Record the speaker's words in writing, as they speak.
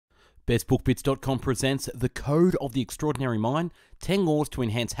BestBookBits.com presents The Code of the Extraordinary Mind, 10 Laws to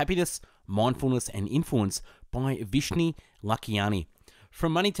Enhance Happiness, Mindfulness and Influence by Vishen Lakhiani.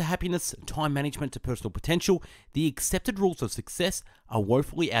 From money to happiness, time management to personal potential, the accepted rules of success are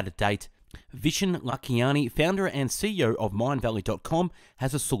woefully out of date. Vishen Lakhiani, founder and CEO of Mindvalley.com,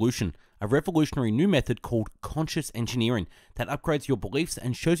 has a solution, a revolutionary new method called conscious engineering that upgrades your beliefs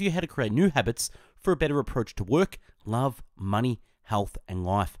and shows you how to create new habits for a better approach to work, love, money, health, and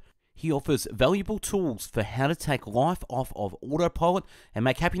life. He offers valuable tools for how to take life off of autopilot and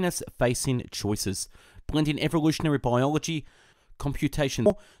make happiness-facing choices. Blending evolutionary biology, computation,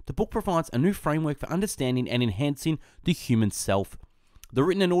 the book provides a new framework for understanding and enhancing the human self. The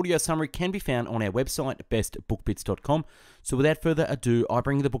written and audio summary can be found on our website, bestbookbits.com. So without further ado, I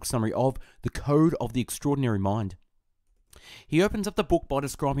bring you the book summary of The Code of the Extraordinary Mind. He opens up the book by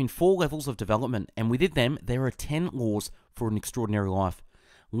describing 4 levels of development, and within them, there are 10 laws for an extraordinary life.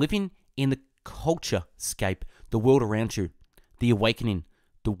 Living in the culture-scape, the world around you. The awakening,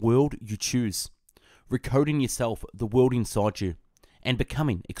 the world you choose. Recoding yourself, the world inside you. And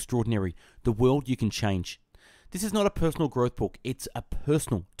becoming extraordinary, the world you can change. This is not a personal growth book, it's a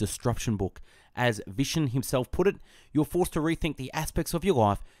personal disruption book. As Vishen himself put it, you're forced to rethink the aspects of your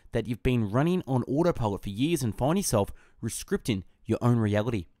life that you've been running on autopilot for years and find yourself restricting your own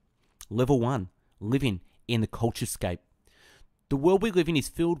reality. Level 1, living in the culture-scape. The world we live in is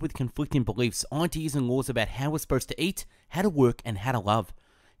filled with conflicting beliefs, ideas and laws about how we're supposed to eat, how to work and how to love.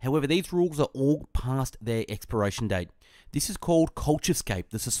 However, these rules are all past their expiration date. This is called culture-scape,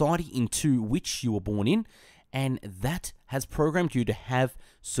 the society into which you were born in, and that has programmed you to have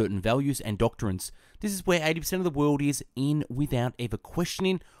certain values and doctrines. This is where 80% of the world is in without ever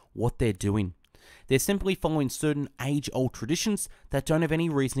questioning what they're doing. They're simply following certain age-old traditions that don't have any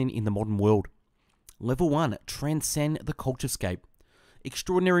reasoning in the modern world. Level 1, transcend the culture-scape.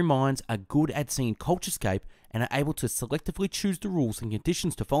 Extraordinary minds are good at seeing culture-scape and are able to selectively choose the rules and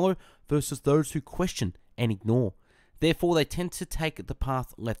conditions to follow versus those who question and ignore. Therefore, they tend to take the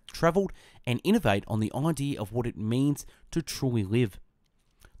path less traveled and innovate on the idea of what it means to truly live.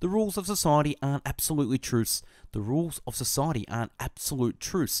 The rules of society aren't absolutely truths. The rules of society aren't absolute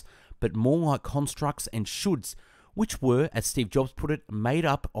truths, but more like constructs and shoulds, which were, as Steve Jobs put it, made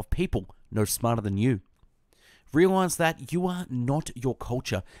up of people no smarter than you. Realize that you are not your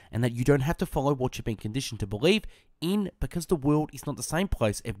culture and that you don't have to follow what you've been conditioned to believe in because the world is not the same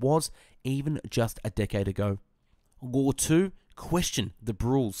place it was even just a decade ago. Law 2, question the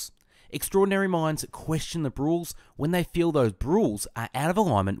rules. Extraordinary minds question the rules when they feel those rules are out of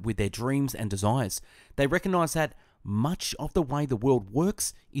alignment with their dreams and desires. They recognize that much of the way the world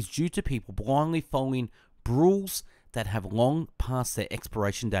works is due to people blindly following rules that have long passed their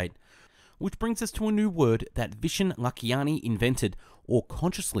expiration date. Which brings us to a new word that Vishen Lakhiani invented or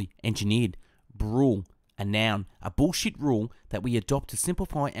consciously engineered. Rule, a noun, a bullshit rule that we adopt to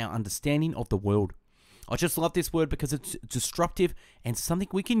simplify our understanding of the world. I just love this word because it's disruptive and something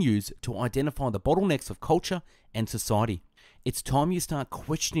we can use to identify the bottlenecks of culture and society. It's time you start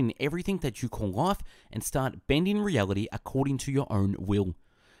questioning everything that you call life and start bending reality according to your own will.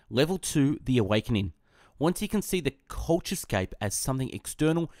 Level 2, the awakening. Once you can see the culture-scape as something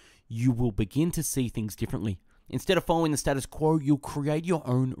external, you will begin to see things differently. Instead of following the status quo, you'll create your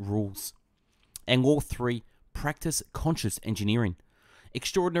own rules. And law 3, practice conscious engineering.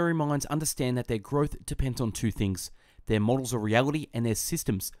 Extraordinary minds understand that their growth depends on 2 things, their models of reality and their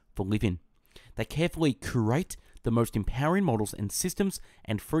systems for living. They carefully curate the most empowering models and systems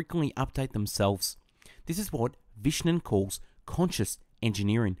and frequently update themselves. This is what Vishen calls conscious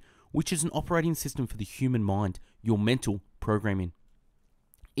engineering, which is an operating system for the human mind, your mental programming.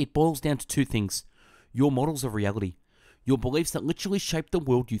 It boils down to 2 things, your models of reality, your beliefs that literally shape the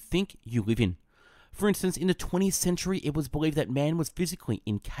world you think you live in. For instance, in the 20th century, it was believed that man was physically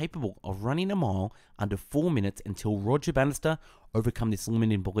incapable of running a mile under 4 minutes until Roger Bannister overcome this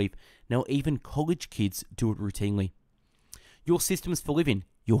limiting belief. Now even college kids do it routinely. Your systems for living,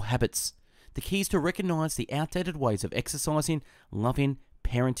 your habits. The key is to recognize the outdated ways of exercising, loving,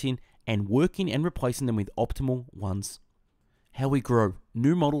 parenting, and working and replacing them with optimal ones. How we grow,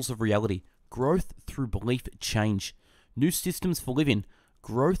 new models of reality, growth through belief change, new systems for living,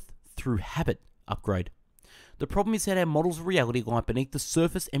 growth through habit upgrade. The problem is that our models of reality lie beneath the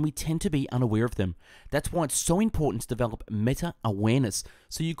surface and we tend to be unaware of them. That's why it's so important to develop meta-awareness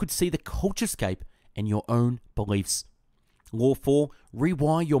so you could see the culture-scape and your own beliefs. Law 4,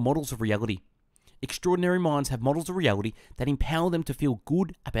 rewire your models of reality. Extraordinary minds have models of reality that empower them to feel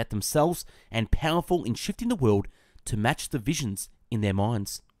good about themselves and powerful in shifting the world to match the visions in their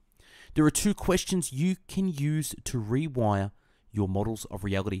minds. There are 2 questions you can use to rewire your models of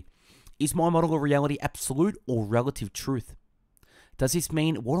reality. Is my model of reality absolute or relative truth? Does this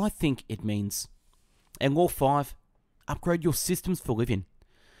mean what I think it means? And law 5, upgrade your systems for living.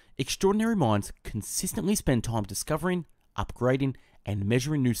 Extraordinary minds consistently spend time discovering, upgrading, and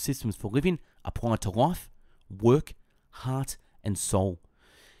measuring new systems for living applied to life, work, heart, and soul.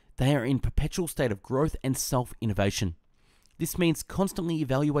 They are in perpetual state of growth and self-innovation. This means constantly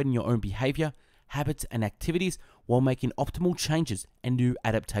evaluating your own behavior, habits, and activities while making optimal changes and new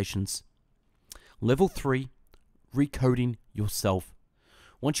adaptations. Level 3, recoding yourself.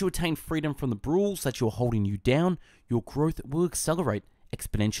 Once you attain freedom from the rules that are holding you down, your growth will accelerate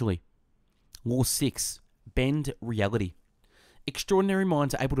exponentially. Law 6, bend reality. Extraordinary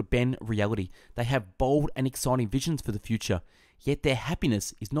minds are able to bend reality. They have bold and exciting visions for the future, yet their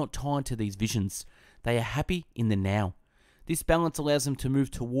happiness is not tied to these visions. They are happy in the now. This balance allows them to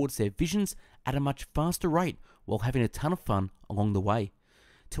move towards their visions at a much faster rate while having a ton of fun along the way.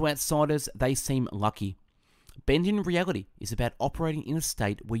 To outsiders, they seem lucky. Bending reality is about operating in a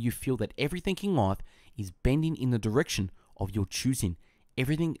state where you feel that everything in life is bending in the direction of your choosing.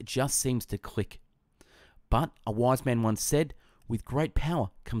 Everything just seems to click. But a wise man once said, with great power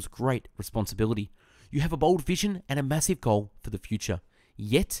comes great responsibility. You have a bold vision and a massive goal for the future,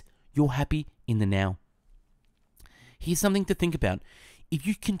 yet you're happy in the now. Here's something to think about. If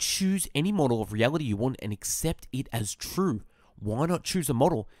you can choose any model of reality you want and accept it as true, why not choose a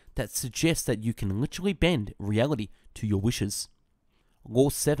model that suggests that you can literally bend reality to your wishes? Law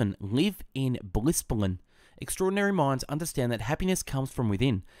 7, live in blissfulness. Extraordinary minds understand that happiness comes from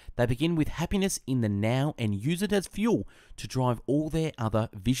within. They begin with happiness in the now and use it as fuel to drive all their other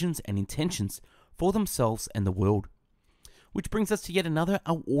visions and intentions for themselves and the world. Which brings us to yet another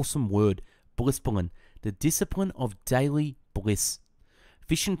awesome word, blissfulness, the discipline of daily bliss.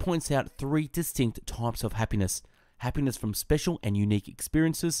 Vishen points out 3 distinct types of happiness. Happiness from special and unique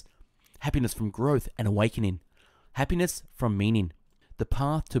experiences, happiness from growth and awakening, happiness from meaning. The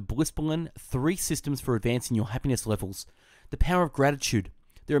path to blissfulness, 3 systems for advancing your happiness levels. The power of gratitude.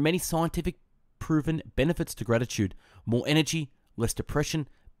 There are many scientific proven benefits to gratitude. More energy, less depression,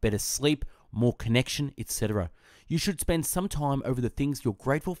 better sleep, more connection, etc. You should spend some time over the things you're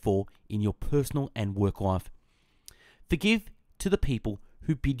grateful for in your personal and work life. Forgive to the people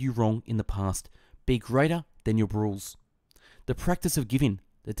who did you wrong in the past. Be greater than your rules. The practice of giving.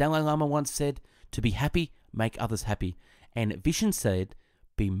 The Dalai Lama once said, to be happy, make others happy. And Vishen said,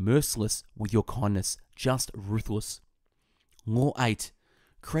 be merciless with your kindness, just ruthless. Law 8,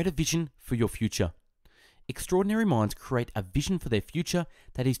 create a vision for your future. Extraordinary minds create a vision for their future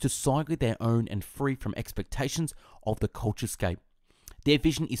that is decidedly their own and free from expectations of the culturescape. Their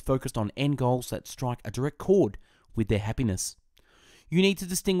vision is focused on end goals that strike a direct chord with their happiness. You need to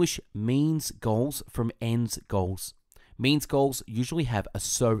distinguish means goals from ends goals. Means goals usually have a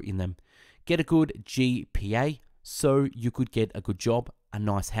so in them. Get a good GPA so you could get a good job, a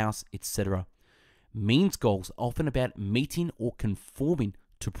nice house, etc. Means goals are often about meeting or conforming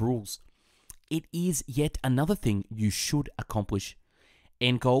to rules. It is yet another thing you should accomplish.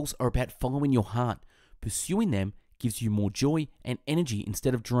 End goals are about following your heart. Pursuing them gives you more joy and energy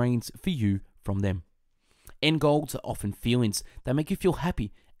instead of drains for you from them. End goals are often feelings that make you feel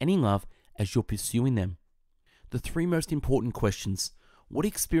happy and in love as you're pursuing them. The 3 most important questions. What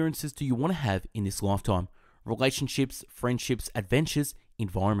experiences do you want to have in this lifetime? Relationships, friendships, adventures,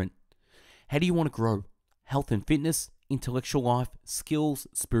 environment. How do you want to grow? Health and fitness, intellectual life, skills,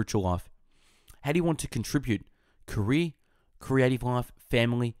 spiritual life. How do you want to contribute? Career, creative life,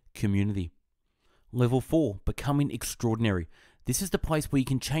 family, community. Level 4, becoming extraordinary. This is the place where you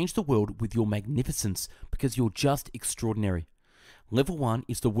can change the world with your magnificence because you're just extraordinary. Level 1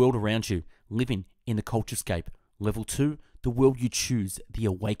 is the world around you, living in the culturescape. Level 2, the world you choose, the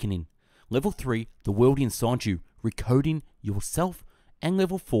awakening. Level 3, the world inside you, recoding yourself. And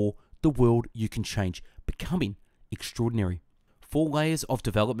level 4, the world you can change, becoming extraordinary. 4 layers of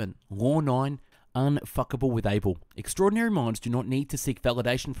development. Law 9, unfuckable with able. Extraordinary minds do not need to seek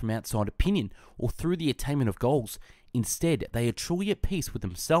validation from outside opinion or through the attainment of goals. Instead, they are truly at peace with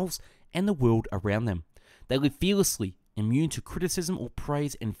themselves and the world around them. They live fearlessly, immune to criticism or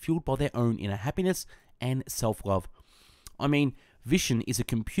praise and fueled by their own inner happiness and self-love. I mean, Vishen is a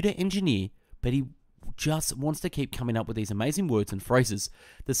computer engineer, but he just wants to keep coming up with these amazing words and phrases.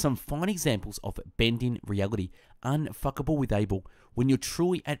 There's some fine examples of bending reality, unfuckable with able. When you're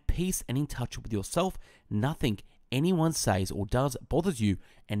truly at peace and in touch with yourself, nothing anyone says or does bothers you,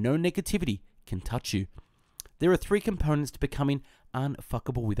 and no negativity can touch you. There are 3 components to becoming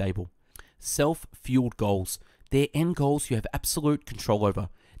unfuckable with able. Self-fueled goals. They're end goals you have absolute control over.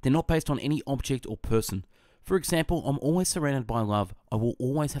 They're not based on any object or person. For example, I'm always surrounded by love. I will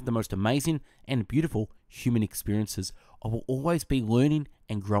always have the most amazing and beautiful human experiences. I will always be learning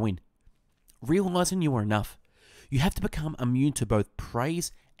and growing. Realizing you are enough. You have to become immune to both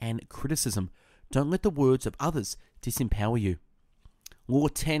praise and criticism. Don't let the words of others disempower you. Law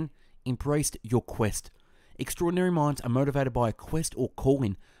 10, embrace your quest. Extraordinary minds are motivated by a quest or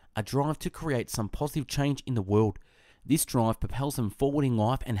calling, a drive to create some positive change in the world. This drive propels them forward in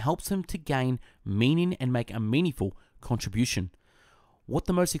life and helps them to gain meaning and make a meaningful contribution. What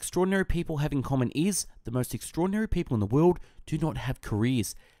the most extraordinary people have in common is the most extraordinary people in the world do not have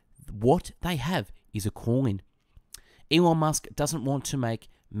careers. What they have is a calling. Elon Musk doesn't want to make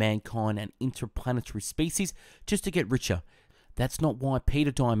mankind an interplanetary species just to get richer. That's not why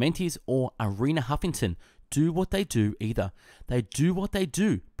Peter Diamandis or Arena Huffington do what they do either. They do what they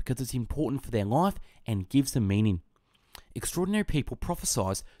do because it's important for their life and gives them meaning. Extraordinary people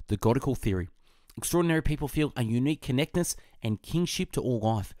prophesize the Godical theory. Extraordinary people feel a unique connectedness and kinship to all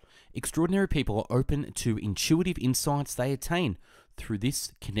life. Extraordinary people are open to intuitive insights they attain through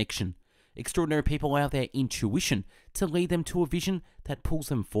this connection. Extraordinary people allow their intuition to lead them to a vision that pulls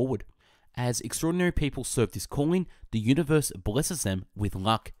them forward. As extraordinary people serve this calling, the universe blesses them with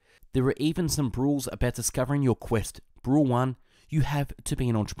luck. There are even some rules about discovering your quest. Rule 1, you have to be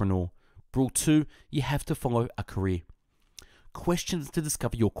an entrepreneur. Rule 2, you have to follow a career. Questions to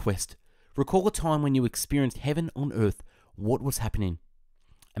discover your quest. Recall a time when you experienced heaven on earth. What was happening?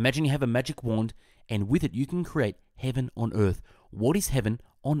 Imagine you have a magic wand and with it you can create heaven on earth. What is heaven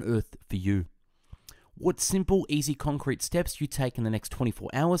on earth for you? What simple, easy, concrete steps you take in the next 24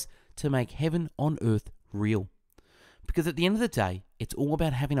 hours to make heaven on earth real? Because at the end of the day, it's all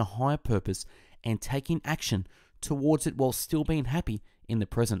about having a higher purpose and taking action towards it while still being happy in the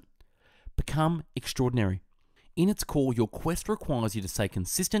present. Become extraordinary. In its core, your quest requires you to stay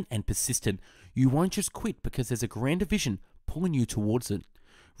consistent and persistent. You won't just quit because there's a grander vision pulling you towards it.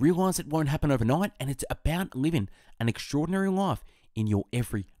 Realize it won't happen overnight, and it's about living an extraordinary life in your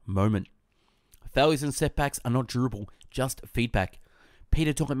every moment. Failures and setbacks are not durable, just feedback.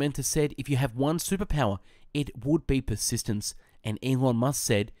 Peter Diamandis said, if you have one superpower, it would be persistence. And Elon Musk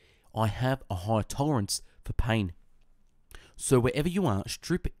said, I have a high tolerance for pain. So wherever you are,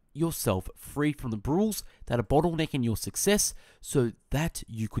 strip yourself free from the rules that are bottlenecking your success so that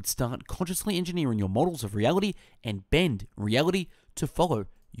you could start consciously engineering your models of reality and bend reality to follow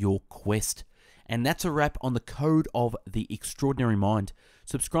your quest. And that's a wrap on the code of the extraordinary mind.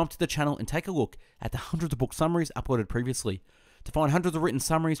 Subscribe to the channel and take a look at the hundreds of book summaries uploaded previously. To find hundreds of written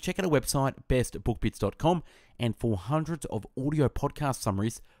summaries, check out our website, bestbookbits.com, and for hundreds of audio podcast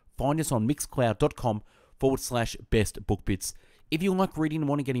summaries, find us on mixcloud.com/bestbookbits. If you like reading and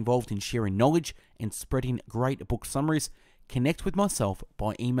want to get involved in sharing knowledge and spreading great book summaries, connect with myself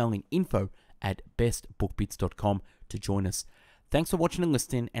by emailing info@bestbookbits.com to join us. Thanks for watching and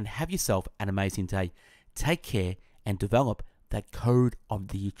listening, and have yourself an amazing day. Take care and develop that code of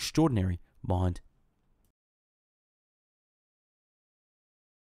the extraordinary mind.